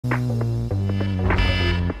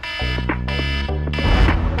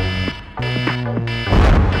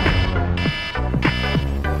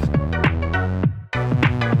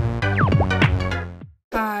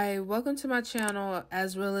welcome to my channel,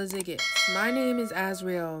 Asitgets. My name is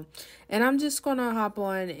Asriel, and I'm just gonna hop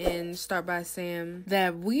on and start by saying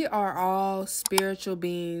that we are all spiritual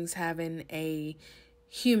beings having a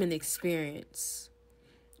human experience.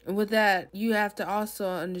 And with that, you have to also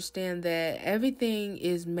understand that everything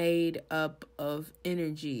is made up of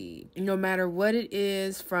energy. No matter what it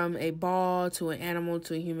is, from a ball to an animal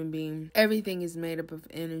to a human being, everything is made up of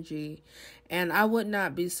energy. And I would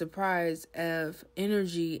not be surprised if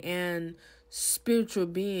energy and spiritual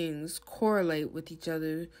beings correlate with each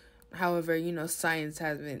other. However, science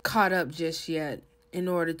hasn't caught up just yet in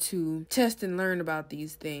order to test and learn about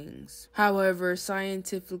these things. However,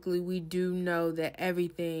 scientifically, we do know that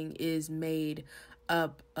everything is made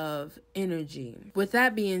up of energy. With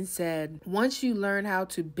that being said, once you learn how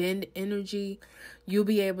to bend energy, you'll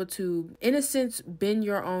be able to, in a sense, bend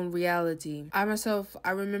your own reality. I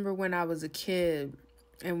remember when I was a kid,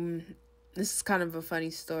 and this is kind of a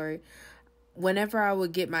funny story. Whenever I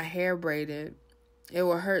would get my hair braided, it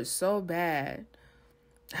would hurt so bad.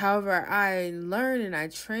 However, I learned and I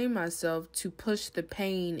trained myself to push the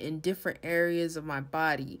pain in different areas of my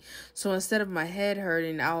body. So instead of my head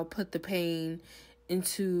hurting, I'll put the pain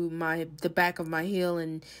into the back of my heel,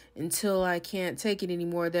 and until I can't take it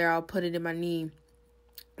anymore there, I'll put it in my knee.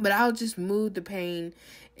 But I'll just move the pain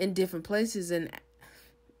in different places. And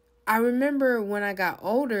I remember when I got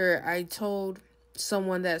older, I told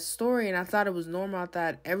someone that story, and I thought it was normal. I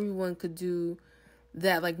thought everyone could do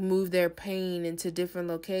that, like move their pain into different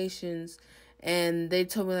locations. And they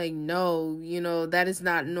told me, like, no, that is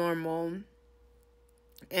not normal.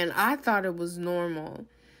 And I thought it was normal.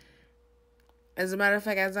 As a matter of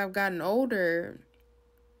fact, as I've gotten older,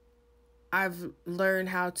 I've learned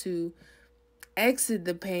how to exit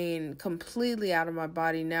the pain completely out of my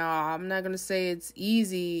body. Now, I'm not going to say it's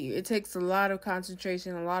easy. It takes a lot of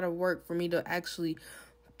concentration, a lot of work for me to actually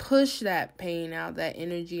push that pain out, that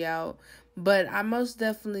energy out. But I most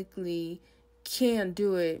definitely can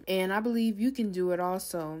do it, and I believe you can do it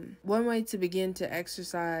also. One way to begin to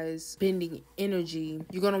exercise bending energy,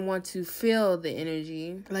 you're going to want to feel the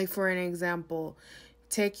energy. Like, for an example,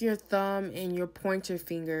 take your thumb and your pointer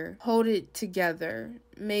finger, hold it together,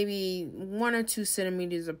 maybe 1 or 2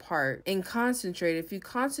 centimeters apart, and concentrate. If you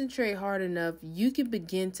concentrate hard enough, you can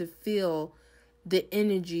begin to feel the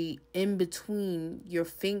energy in between your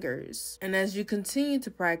fingers. And as you continue to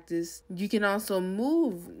practice, you can also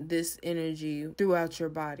move this energy throughout your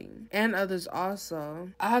body and others also.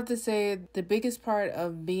 I have to say, the biggest part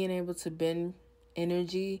of being able to bend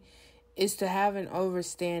energy is to have an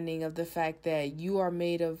understanding of the fact that you are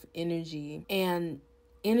made of energy, and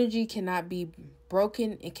energy cannot be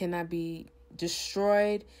broken, it cannot be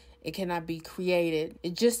destroyed, it cannot be created.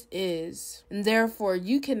 It just is. And therefore,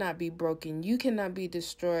 you cannot be broken. You cannot be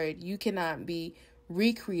destroyed. You cannot be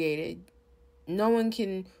recreated. No one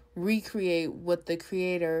can recreate what the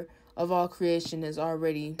creator of all creation has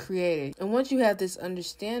already created. And once you have this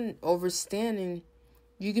understanding,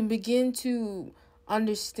 you can begin to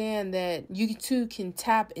understand that you too can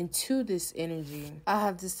tap into this energy. I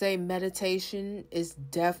have to say, meditation is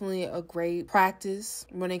definitely a great practice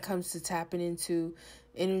when it comes to tapping into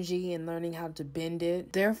energy and learning how to bend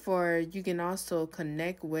it. Therefore, you can also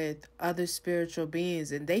connect with other spiritual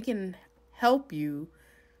beings, and they can help you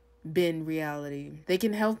bend reality. They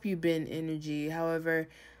can help you bend energy. However,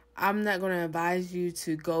 I'm not going to advise you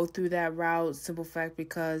to go through that route, simple fact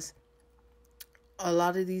because a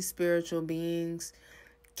lot of these spiritual beings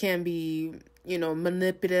can be,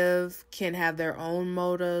 manipulative, can have their own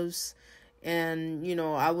motives. And,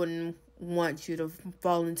 I wouldn't want you to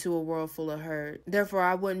fall into a world full of hurt. Therefore,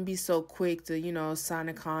 I wouldn't be so quick to, sign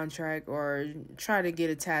a contract or try to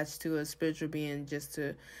get attached to a spiritual being just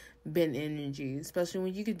to bend energy, especially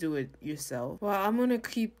when you could do it yourself. Well, I'm going to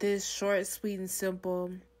keep this short, sweet, and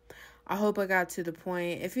simple. I hope I got to the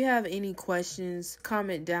point. If you have any questions,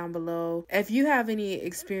 comment down below. If you have any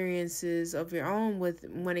experiences of your own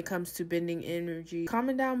when it comes to bending energy,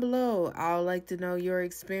 comment down below. I'd like to know your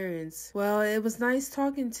experience. Well, it was nice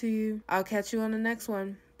talking to you. I'll catch you on the next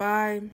one. Bye.